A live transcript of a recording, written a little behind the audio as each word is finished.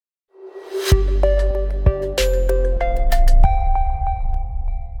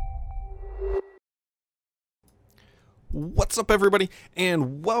What's up, everybody,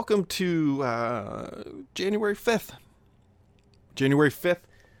 and welcome to January 5th. January 5th,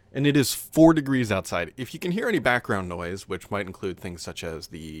 and it is 4 degrees outside. If you can hear any background noise, which might include things such as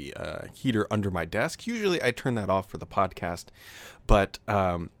the heater under my desk, usually I turn that off for the podcast, but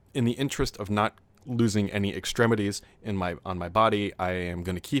in the interest of not losing any extremities on my body, I am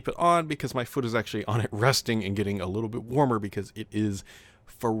going to keep it on because my foot is actually on it resting and getting a little bit warmer because it is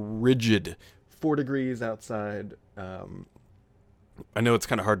frigid. 4 degrees outside. I know it's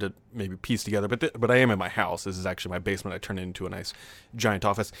kind of hard to maybe piece together, but I am in my house. This is actually my basement. I turned it into a nice giant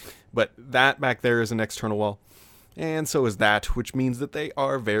office. But that back there is an external wall, and so is that, which means that they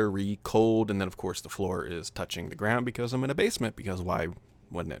are very cold. And then, of course, the floor is touching the ground because I'm in a basement, because why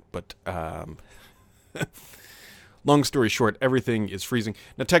wouldn't it? But long story short, everything is freezing.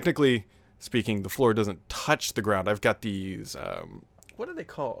 Now, technically speaking, the floor doesn't touch the ground. I've got these, what are they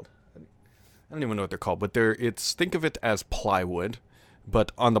called? I don't even know what they're called, but think of it as plywood,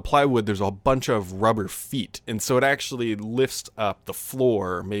 but on the plywood there's a bunch of rubber feet, and so it actually lifts up the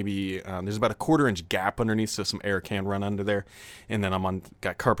floor. Maybe there's about a 1/4 inch gap underneath, so some air can run under there, and then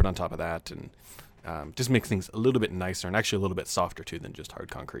got carpet on top of that, and just makes things a little bit nicer and actually a little bit softer too than just hard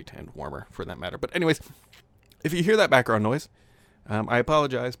concrete, and warmer for that matter. But anyways, if you hear that background noise, I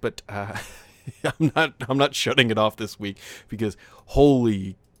apologize, but I'm not shutting it off this week because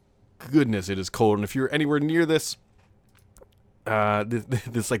holy goodness, it is cold. And if you're anywhere near this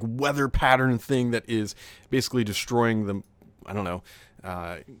this like weather pattern thing that is basically destroying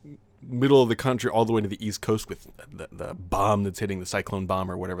middle of the country all the way to the East Coast with the bomb that's hitting, the cyclone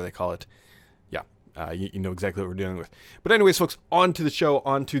bomb or whatever they call it, you know exactly what we're dealing with. But anyways, folks, on to the show,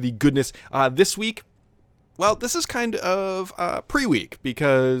 on to the goodness. This week, well, this is kind of pre-week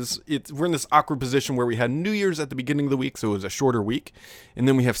because we're in this awkward position where we had New Year's at the beginning of the week, so it was a shorter week, and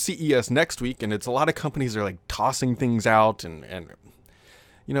then we have CES next week, and it's a lot of companies are like tossing things out, and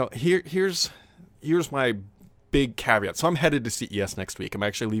you know, here's my big caveat. So I'm headed to CES next week. I'm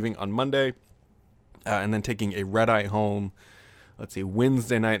actually leaving on Monday, and then taking a red-eye home. Let's see,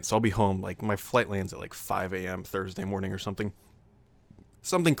 Wednesday night. So I'll be home. Like my flight lands at like 5 a.m. Thursday morning or something.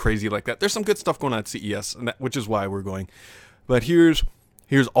 Something crazy like that. There's some good stuff going on at CES, which is why we're going. But here's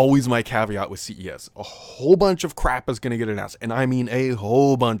always my caveat with CES. A whole bunch of crap is going to get announced. And I mean a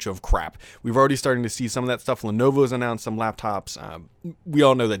whole bunch of crap. We've already starting to see some of that stuff. Lenovo's announced some laptops. We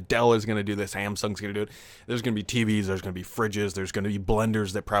all know that Dell is going to do this. Samsung's going to do it. There's going to be TVs. There's going to be fridges. There's going to be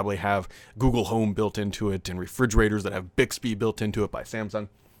blenders that probably have Google Home built into it, and refrigerators that have Bixby built into it by Samsung.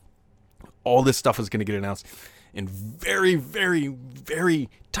 All this stuff is going to get announced. And very, very, very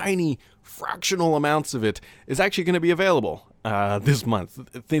tiny fractional amounts of it is actually going to be available this month.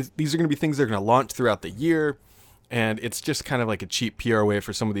 These are going to be things that are going to launch throughout the year, and it's just kind of like a cheap PR way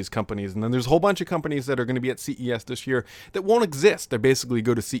for some of these companies. And then there's a whole bunch of companies that are going to be at CES this year that won't exist. They basically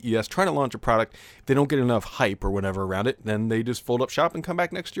go to CES, trying to launch a product. If they don't get enough hype or whatever around it, then they just fold up shop and come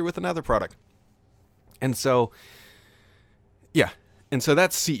back next year with another product. And so, yeah. And so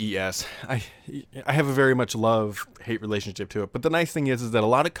that's CES. I have a very much love-hate relationship to it. But the nice thing is that a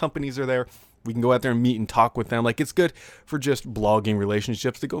lot of companies are there. We can go out there and meet and talk with them. Like, it's good for just blogging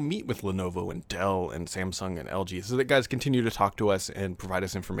relationships to go meet with Lenovo and Dell and Samsung and LG, so that guys continue to talk to us and provide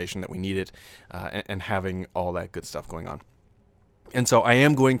us information that we needed, and having all that good stuff going on. And so I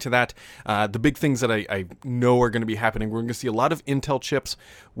am going to that. The big things that I know are going to be happening, we're going to see a lot of Intel chips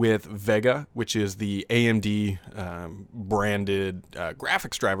with Vega, which is the AMD branded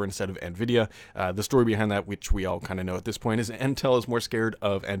graphics driver instead of NVIDIA. The story behind that, which we all kind of know at this point, is Intel is more scared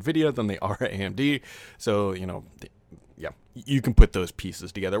of NVIDIA than they are AMD. So, you know, yeah, you can put those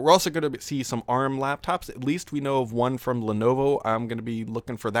pieces together. We're also going to see some ARM laptops. At least we know of one from Lenovo. I'm going to be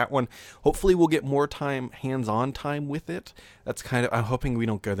looking for that one. Hopefully we'll get more hands-on time with it. That's I'm hoping we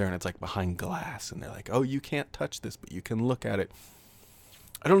don't go there and it's like behind glass and they're like, oh, you can't touch this, but you can look at it.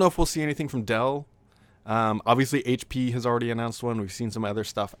 I don't know if we'll see anything from Dell. Obviously HP has already announced one. We've seen some other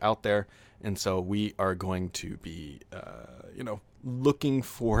stuff out there. And so we are going to be, looking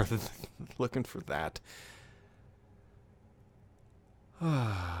for that.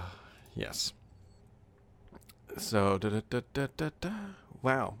 Yes. So,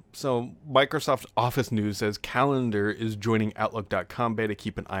 wow. So, Microsoft Office News says Calendar is joining Outlook.com beta.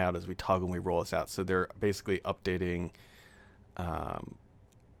 Keep an eye out as we toggle and we roll this out. So, they're basically updating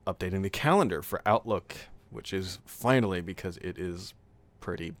the calendar for Outlook, which is finally, because it is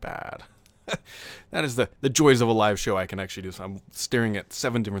pretty bad. That is the joys of a live show I can actually do. So, I'm staring at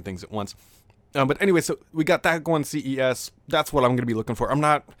 7 different things at once. But anyway, so we got that going CES. That's what I'm going to be looking for.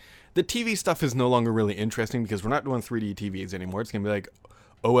 The TV stuff is no longer really interesting because we're not doing 3D TVs anymore. It's going to be like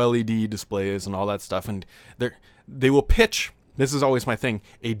OLED displays and all that stuff, and they will pitch. This is always my thing,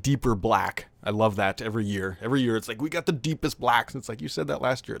 a deeper black. I love that every year. Every year it's like, we got the deepest blacks. It's like, you said that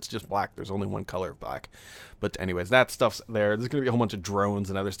last year. It's just black. There's only one color of black. But anyways, that stuff's there. There's going to be a whole bunch of drones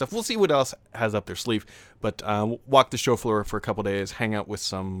and other stuff. We'll see what else has up their sleeve. But walk the show floor for a couple days, hang out with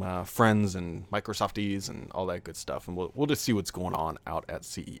some friends and Microsofties and all that good stuff. And we'll just see what's going on out at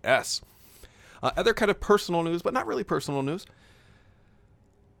CES. Other kind of personal news, but not really personal news.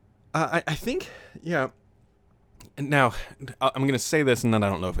 I think, yeah. Now, I'm going to say this, and then I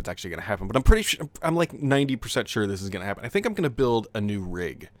don't know if it's actually going to happen, but I'm pretty sure, I'm like 90% sure this is going to happen. I think I'm going to build a new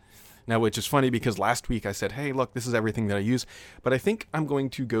rig. Now, which is funny because last week I said, hey, look, this is everything that I use, but I think I'm going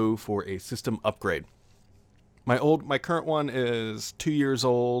to go for a system upgrade. My current one is 2 years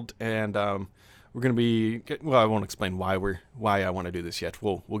old, and we're going to be, well, I won't explain why I want to do this yet.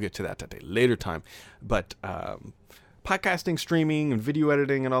 We'll get to that at a later time, but podcasting, streaming, and video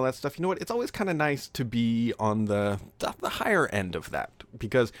editing and all that stuff, you know what? It's always kind of nice to be on the higher end of that,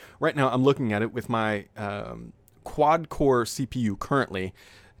 because right now I'm looking at it with my quad-core CPU currently.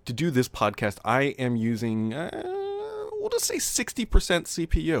 To do this podcast, I am using, we'll just say 60%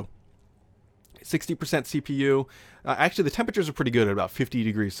 CPU. 60% CPU. Actually, the temperatures are pretty good at about 50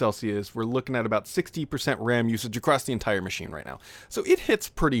 degrees Celsius. We're looking at about 60% RAM usage across the entire machine right now. So it hits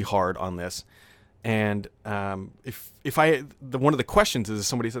pretty hard on this. And if one of the questions is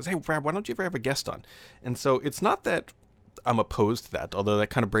somebody says, hey, Brad, why don't you ever have a guest on? And so it's not that I'm opposed to that, although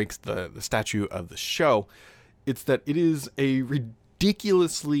that kind of breaks the statute of the show. It's that it is a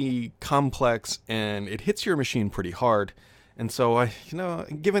ridiculously complex, and it hits your machine pretty hard. And so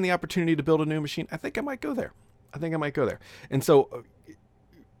given the opportunity to build a new machine, I think I might go there. And so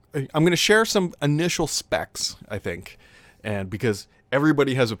I'm going to share some initial specs, I think, and because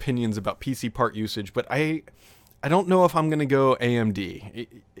everybody has opinions about PC part usage, but I don't know if I'm going to go AMD,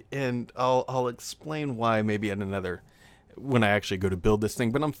 and I'll explain why maybe when I actually go to build this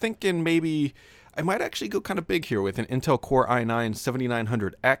thing. But I'm thinking maybe I might actually go kind of big here with an Intel Core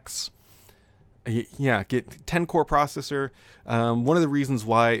i9-7900X. Yeah, get 10-core processor. One of the reasons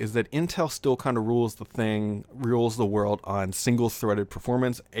why is that Intel still kind of rules the world on single-threaded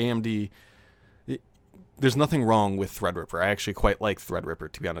performance. AMD, there's nothing wrong with Threadripper. I actually quite like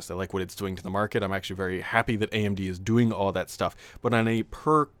Threadripper, to be honest. I like what it's doing to the market. I'm actually very happy that AMD is doing all that stuff. But on a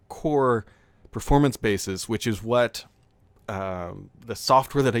per-core performance basis, which is what the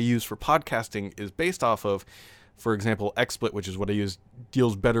software that I use for podcasting is based off of, for example, XSplit, which is what I use,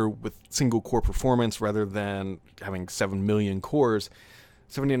 deals better with single-core performance rather than having 7 million cores.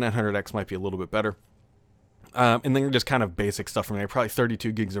 7900X might be a little bit better. And then just kind of basic stuff from there. Probably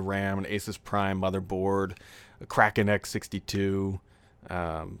 32 gigs of RAM, an Asus Prime motherboard, a Kraken X62.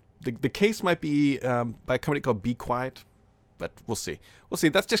 The case might be by a company called Be Quiet, but we'll see.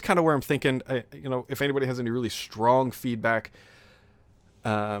 That's just kind of where I'm thinking. If anybody has any really strong feedback,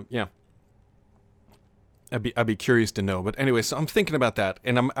 yeah, I'd be curious to know. But anyway, so I'm thinking about that,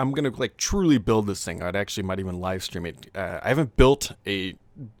 and I'm gonna like truly build this thing. Might even live stream it. I haven't built a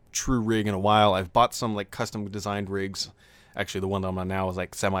true rig in a while. I've bought some like custom designed rigs. Actually, the one that I'm on now is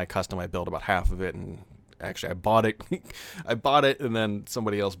like semi-custom. I built about half of it, and actually I bought it. And then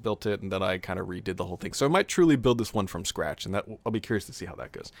somebody else built it, and then I kind of redid the whole thing. So I might truly build this one from scratch, and I'll be curious to see how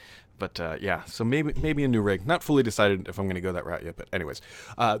that goes. But yeah, so maybe a new rig. Not fully decided if I'm going to go that route yet, but anyways.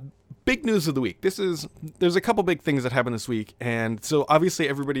 Big news of the week. There's a couple big things that happened this week, and so obviously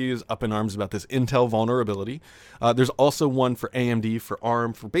everybody is up in arms about this Intel vulnerability. There's also one for AMD, for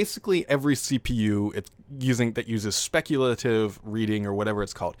ARM, for basically every CPU that uses speculative reading or whatever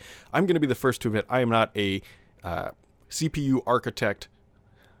it's called. I'm going to be the first to admit I am not a CPU architect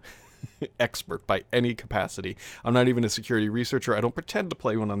expert by any capacity. I'm not even a security researcher. I don't pretend to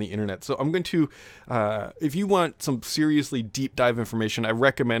play one on the internet. So I'm going to, if you want some seriously deep dive information, I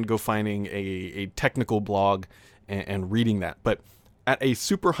recommend go finding a technical blog and reading that. But at a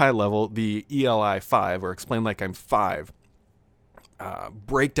super high level, the ELI 5, or Explain Like I'm 5,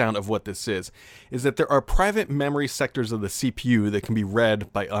 breakdown of what this is that there are private memory sectors of the CPU that can be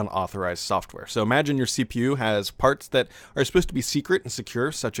read by unauthorized software. So imagine your CPU has parts that are supposed to be secret and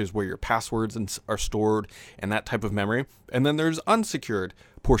secure, such as where your passwords are stored and that type of memory. And then there's unsecured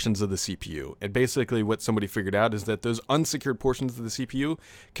portions of the CPU. And basically what somebody figured out is that those unsecured portions of the CPU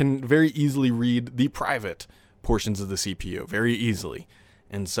can very easily read the private portions of the CPU very easily.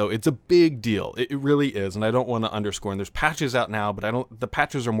 And so it's a big deal. It really is. And I don't want to underscore. And there's patches out now, but the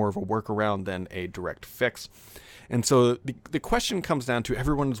patches are more of a workaround than a direct fix. And so the question comes down to,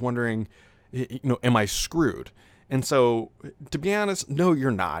 everyone is wondering, am I screwed? And so, to be honest, no,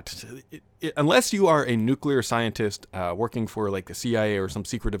 you're not. Unless you are a nuclear scientist working for like the CIA or some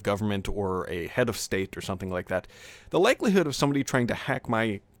secretive government or a head of state or something like that, the likelihood of somebody trying to hack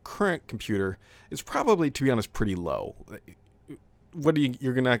my current computer is probably, to be honest, pretty low.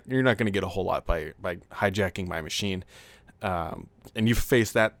 You're not gonna get a whole lot by hijacking my machine, and you've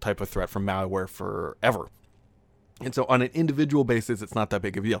faced that type of threat from malware forever. And so on an individual basis, it's not that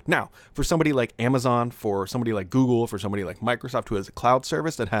big of a deal. Now, for somebody like Amazon, for somebody like Google, for somebody like Microsoft, who has a cloud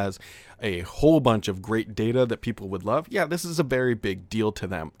service that has a whole bunch of great data that people would love, yeah, this is a very big deal to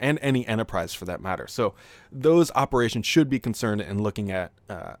them, and any enterprise for that matter. So those operations should be concerned in looking at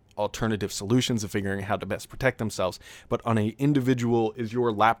alternative solutions and figuring out how to best protect themselves. But on an individual, is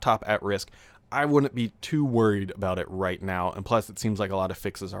your laptop at risk? I wouldn't be too worried about it right now. And plus, it seems like a lot of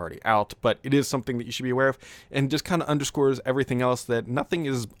fixes are already out, but it is something that you should be aware of, and just kind of underscores everything else that nothing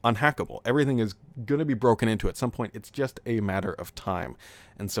is unhackable. Everything is going to be broken into at some point. It's just a matter of time.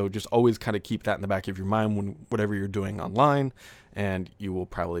 And so just always kind of keep that in the back of your mind when whatever you're doing online, and you will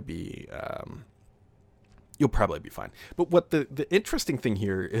probably be you'll probably be fine. But what the interesting thing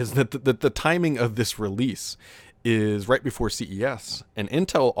here is that the timing of this release is right before CES, and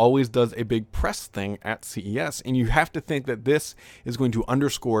Intel always does a big press thing at CES, and you have to think that this is going to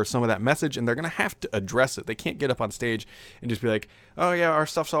underscore some of that message, and they're going to have to address it. They can't get up on stage and just be like, oh yeah, our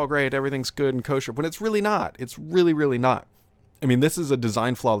stuff's all great, everything's good and kosher, when it's really not. It's really, really not. I mean, this is a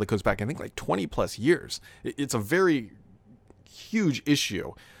design flaw that goes back, I think, like 20 plus years. It's a very huge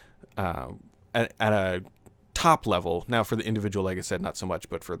issue at a top level. Now for the individual, like I said, not so much,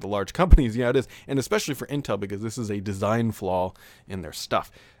 but for the large companies, yeah, it is. And especially for Intel, because this is a design flaw in their stuff.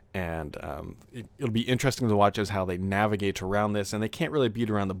 And it'll be interesting to watch as how they navigate around this. And they can't really beat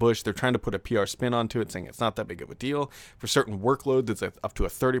around the bush. They're trying to put a PR spin onto it, saying it's not that big of a deal. For certain workloads, it's up to a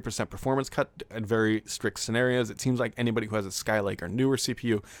 30% performance cut in very strict scenarios. It seems like anybody who has a Skylake or newer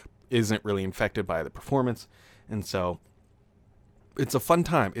CPU isn't really infected by the performance. And so it's a fun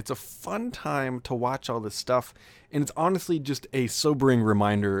time. It's a fun time to watch all this stuff. And it's honestly just a sobering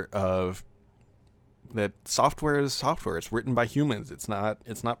reminder of that software is software. It's written by humans. It's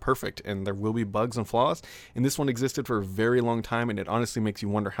not perfect, and there will be bugs and flaws. And this one existed for a very long time, and it honestly makes you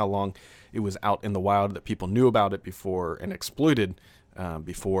wonder how long it was out in the wild, that people knew about it before and exploited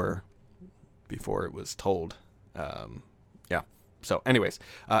before it was told. Yeah. So anyways,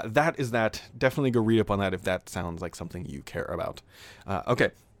 that is that. Definitely go read up on that if that sounds like something you care about.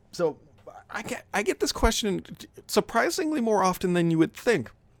 Okay, so I get this question surprisingly more often than you would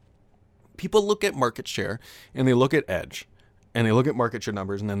think. People look at market share, and they look at Edge, and they look at market share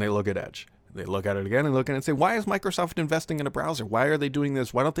numbers, and then they look at Edge. They look at it again and look at it and say, why is Microsoft investing in a browser? Why are they doing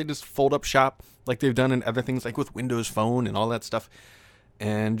this? Why don't they just fold up shop like they've done in other things, like with Windows Phone and all that stuff,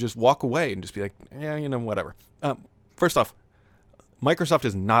 and just walk away and just be like, yeah, whatever. First off, Microsoft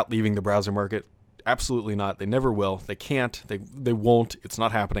is not leaving the browser market. Absolutely not. They never will. They can't. They won't. It's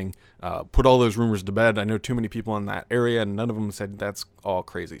not happening. Put all those rumors to bed. I know too many people in that area, and none of them said that's all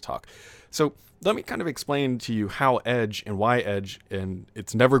crazy talk. So let me kind of explain to you how Edge and why Edge, and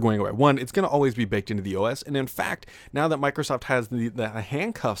it's never going away. One, it's going to always be baked into the OS. And in fact, now that Microsoft has the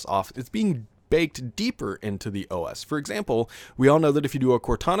handcuffs off, it's being baked deeper into the OS. For example, we all know that if you do a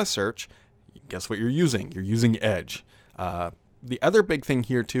Cortana search, guess what you're using? You're using Edge. The other big thing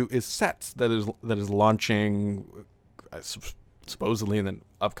here too is Sets that is launching supposedly in the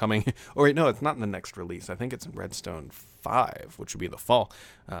upcoming. Oh wait, no, it's not in the next release. I think it's in Redstone 5, which would be the fall.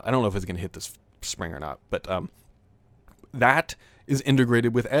 I don't know if it's going to hit this spring or not, but that is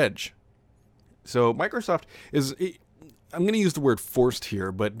integrated with Edge. So Microsoft is, I'm going to use the word forced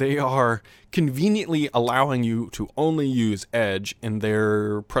here, but they are conveniently allowing you to only use Edge in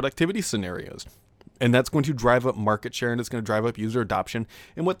their productivity scenarios. And that's going to drive up market share, and it's going to drive up user adoption.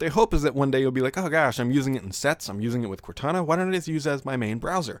 And what they hope is that one day you'll be like, oh gosh, I'm using it in Sets, I'm using it with Cortana, why don't I just use it as my main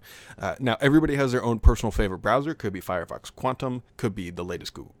browser? Now, everybody has their own personal favorite browser. Could be Firefox Quantum, could be the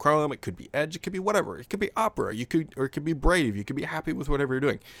latest Google Chrome, it could be Edge, it could be whatever. It could be Opera, or it could be Brave. You could be happy with whatever you're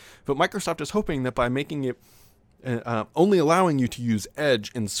doing. But Microsoft is hoping that by making it only allowing you to use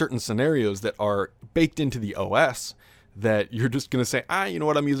Edge in certain scenarios that are baked into the OS, that you're just going to say, you know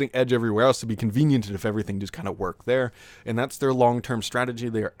what, I'm using Edge everywhere else to be convenient if everything just kind of worked there. And that's their long-term strategy.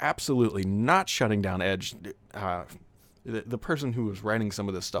 They are absolutely not shutting down Edge. The person who was writing some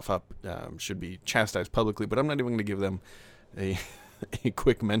of this stuff up should be chastised publicly, but I'm not even going to give them a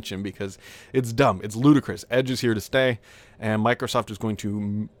quick mention because it's dumb. It's ludicrous. Edge is here to stay, and Microsoft is going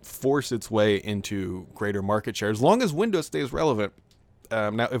to force its way into greater market share as long as Windows stays relevant.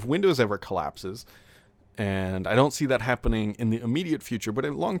 Now, if Windows ever collapses, And I don't see that happening in the immediate future, but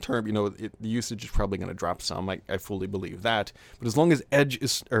in long term, the usage is probably going to drop some. I fully believe that. But as long as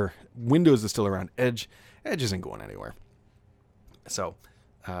Windows is still around, Edge isn't going anywhere. So,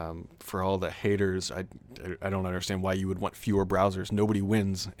 for all the haters, I don't understand why you would want fewer browsers. Nobody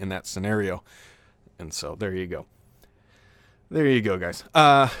wins in that scenario. And so there you go. There you go, guys.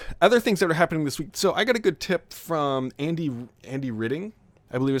 Other things that are happening this week. So I got a good tip from Andy Ridding,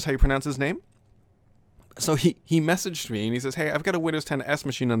 I believe is how you pronounce his name. So he messaged me and he says, hey, I've got a Windows 10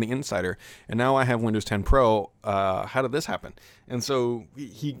 machine on the Insider, and now I have Windows 10 Pro. How did this happen? And so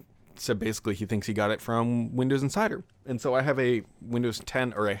he said basically he thinks he got it from Windows Insider. And so I have I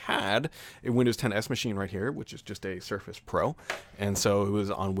had a Windows 10 machine right here, which is just a Surface Pro. And so it was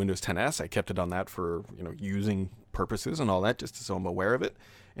on Windows 10. I kept it on that for, using purposes and all that, just so I'm aware of it.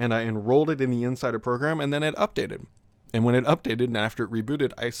 And I enrolled it in the Insider program, and then it updated. And when it updated and after it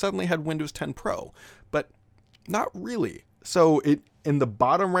rebooted, I suddenly had Windows 10 Pro, but not really. So in the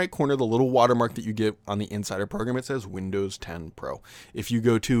bottom right corner, the little watermark that you get on the Insider program, it says Windows 10 Pro. If you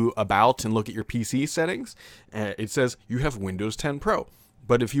go to About and look at your PC settings, it says you have Windows 10 Pro.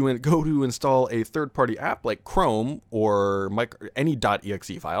 But if you go to install a third-party app like Chrome or any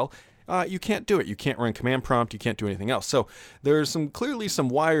 .exe file, you can't do it. You can't run command prompt. You can't do anything else. So there's clearly some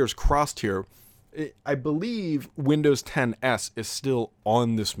wires crossed here. I believe Windows 10s is still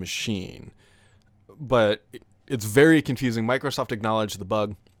on this machine, but it's very confusing. Microsoft acknowledged the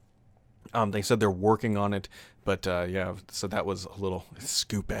bug. They said they're working on it, but so that was a little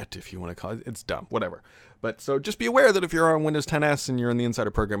scoopette, if you want to call it. It's dumb, whatever. But so just be aware that if you're on Windows 10s and you're in the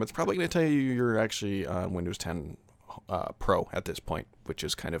Insider program, it's probably going to tell you you're actually on Windows 10 Pro at this point, which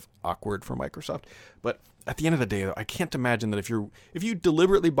is kind of awkward for Microsoft. But at the end of the day, though, I can't imagine that if you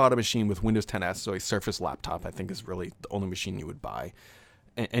deliberately bought a machine with Windows 10s, so a Surface laptop, I think is really the only machine you would buy,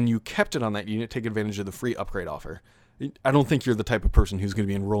 and you kept it on that, you didn't take advantage of the free upgrade offer. I don't think you're the type of person who's going to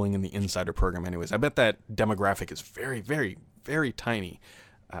be enrolling in the Insider program anyways. I bet that demographic is very, very, very tiny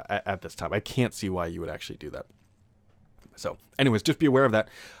at this time. I can't see why you would actually do that. So anyways, just be aware of that.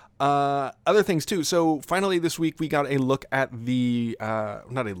 Other things too. So finally this week we got a look at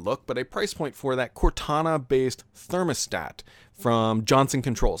but a price point for that Cortana based thermostat from Johnson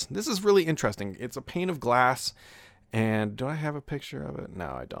Controls. This is really interesting. It's a pane of glass, and do I have a picture of it? No,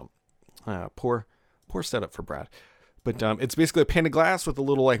 I don't. Poor setup for Brad. But it's basically a pane of glass with a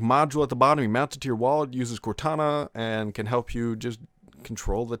little module at the bottom. You mount it to your wall. It uses Cortana and can help you just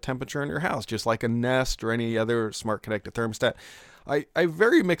control the temperature in your house, just like a Nest or any other smart connected thermostat. I have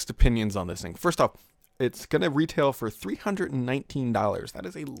very mixed opinions on this thing. First off, it's going to retail for $319. That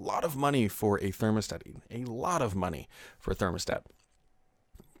is a lot of money for a thermostat. A lot of money for a thermostat.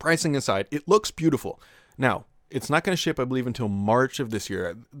 Pricing aside, it looks beautiful. Now, it's not going to ship, I believe, until March of this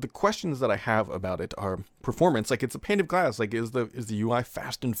year. The questions that I have about it are performance. It's a pane of glass. Is the UI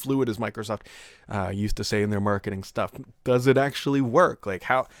fast and fluid, as Microsoft used to say in their marketing stuff? Does it actually work?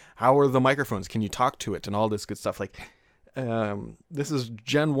 How are the microphones? Can you talk to it and all this good stuff? This is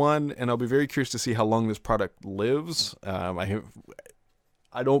Gen 1, and I'll be very curious to see how long this product lives. I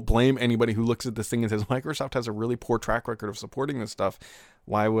don't blame anybody who looks at this thing and says, Microsoft has a really poor track record of supporting this stuff.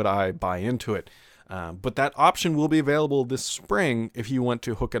 Why would I buy into it? But that option will be available this spring if you want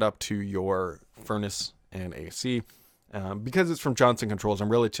to hook it up to your furnace and AC. Because it's from Johnson Controls,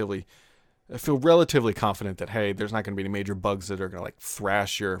 I feel relatively confident that, hey, there's not going to be any major bugs that are going to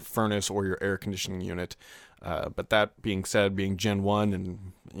thrash your furnace or your air conditioning unit. But that being said, being Gen 1,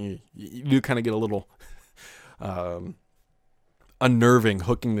 and you do kind of get a little unnerving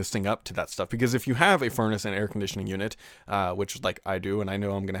hooking this thing up to that stuff. Because if you have a furnace and air conditioning unit, which I do, and I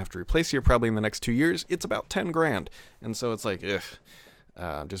know I'm going to have to replace here probably in the next 2 years, it's about $10,000. And so it's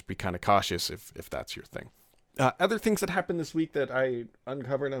just be kind of cautious if that's your thing. Other things that happened this week that I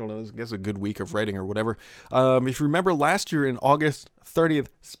uncovered, I don't know, I guess a good week of writing or whatever. If you remember last year in August 30th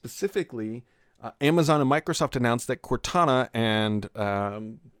specifically, Amazon and Microsoft announced that Cortana and, I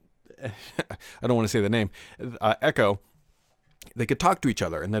don't want to say the name, Echo, they could talk to each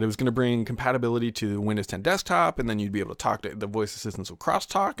other, and that it was going to bring compatibility to Windows 10 desktop, and then you'd be able to talk to the voice assistants with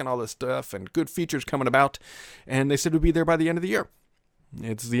crosstalk and all this stuff, and good features coming about. And they said it would be there by the end of the year.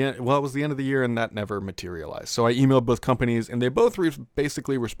 It was the end of the year, and that never materialized. So I emailed both companies, and they both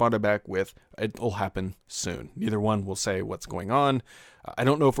basically responded back with, it'll happen soon. Neither one will say what's going on. I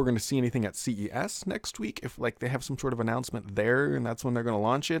don't know if we're going to see anything at CES next week, if they have some sort of announcement there, and that's when they're going to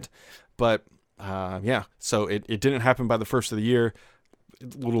launch it. But so it didn't happen by the first of the year.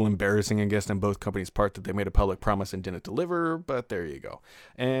 It's a little embarrassing, I guess, on both companies' part that they made a public promise and didn't deliver, but there you go.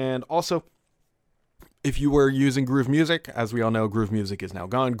 And also, If you were using Groove Music, as we all know, Groove Music is now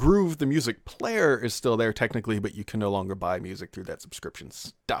gone. Groove, the music player, is still there technically, but you can no longer buy music through that subscription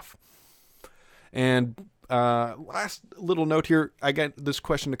stuff. And last little note here, I got this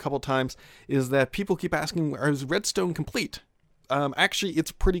question a couple times, is that people keep asking, is Redstone complete? Actually,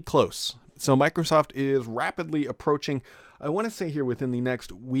 it's pretty close. So Microsoft is rapidly approaching, I want to say here within the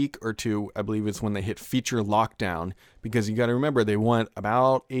next week or two, I believe is when they hit feature lockdown, because you got to remember they want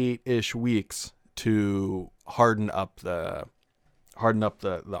about 8-ish weeks to harden up the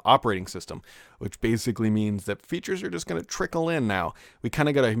operating system, which basically means that features are just going to trickle in now. We kind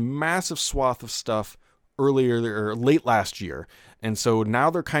of got a massive swath of stuff earlier or late last year, and so now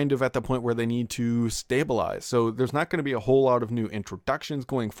they're kind of at the point where they need to stabilize. So there's not going to be a whole lot of new introductions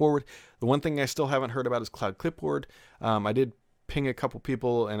going forward. The one thing I still haven't heard about is Cloud Clipboard. I did ping a couple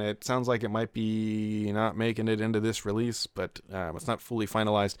people, and it sounds like it might be not making it into this release, but it's not fully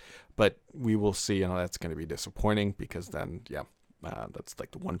finalized. But we will see. That's going to be disappointing, because then, that's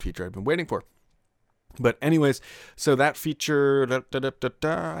like the one feature I've been waiting for. But anyways, so that feature,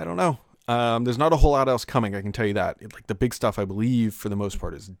 I don't know. There's not a whole lot else coming, I can tell you that. Like the big stuff, I believe, for the most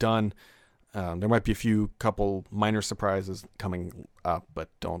part, is done. There might be a couple minor surprises coming up, but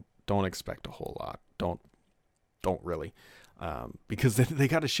don't expect a whole lot. Don't really. Because they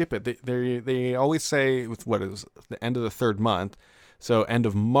got to ship it. They always say with what is the end of the third month, so end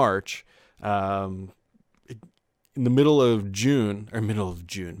of March, in the middle of January,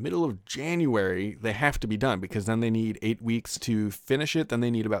 they have to be done, because then they need 8 weeks to finish it. Then they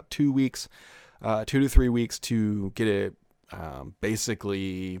need about 2 weeks, 2 to 3 weeks to get it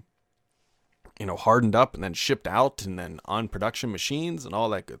basically, hardened up and then shipped out and then on production machines and all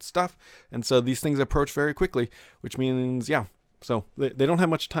that good stuff. And so these things approach very quickly, which means, so they don't have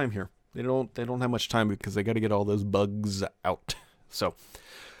much time here. They don't have much time, because they got to get all those bugs out. So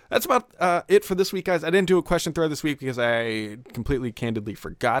that's about it for this week, guys. I didn't do a question thread this week because I completely candidly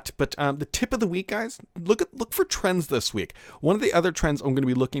forgot. But the tip of the week, guys, look for trends this week. One of the other trends I'm going to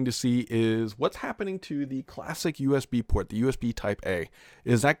be looking to see is what's happening to the classic USB port, the USB Type A.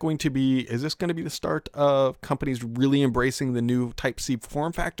 Is this going to be the start of companies really embracing the new Type-C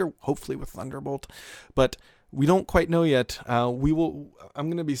form factor, hopefully with Thunderbolt? But we don't quite know yet. I'm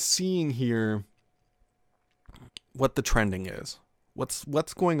going to be seeing here what the trending is.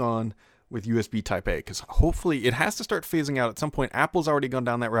 What's going on with USB Type A, because hopefully it has to start phasing out at some point. Apple's already gone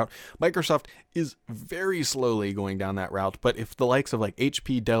down that route. Microsoft is very slowly going down that route, but if the likes of like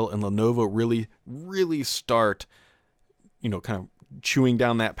HP, Dell, and Lenovo really start, kind of chewing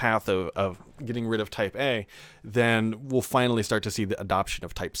down that path of getting rid of Type A, then we'll finally start to see the adoption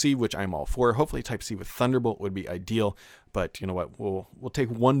of Type C, which I'm all for. Hopefully Type C with Thunderbolt would be ideal, but you know what, we'll take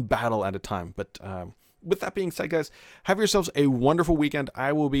one battle at a time. But with that being said, guys, have yourselves a wonderful weekend.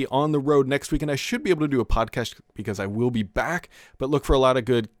 I will be on the road next week, and I should be able to do a podcast because I will be back. But look for a lot of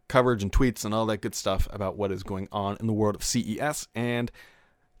good coverage and tweets and all that good stuff about what is going on in the world of CES. And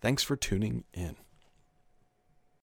thanks for tuning in.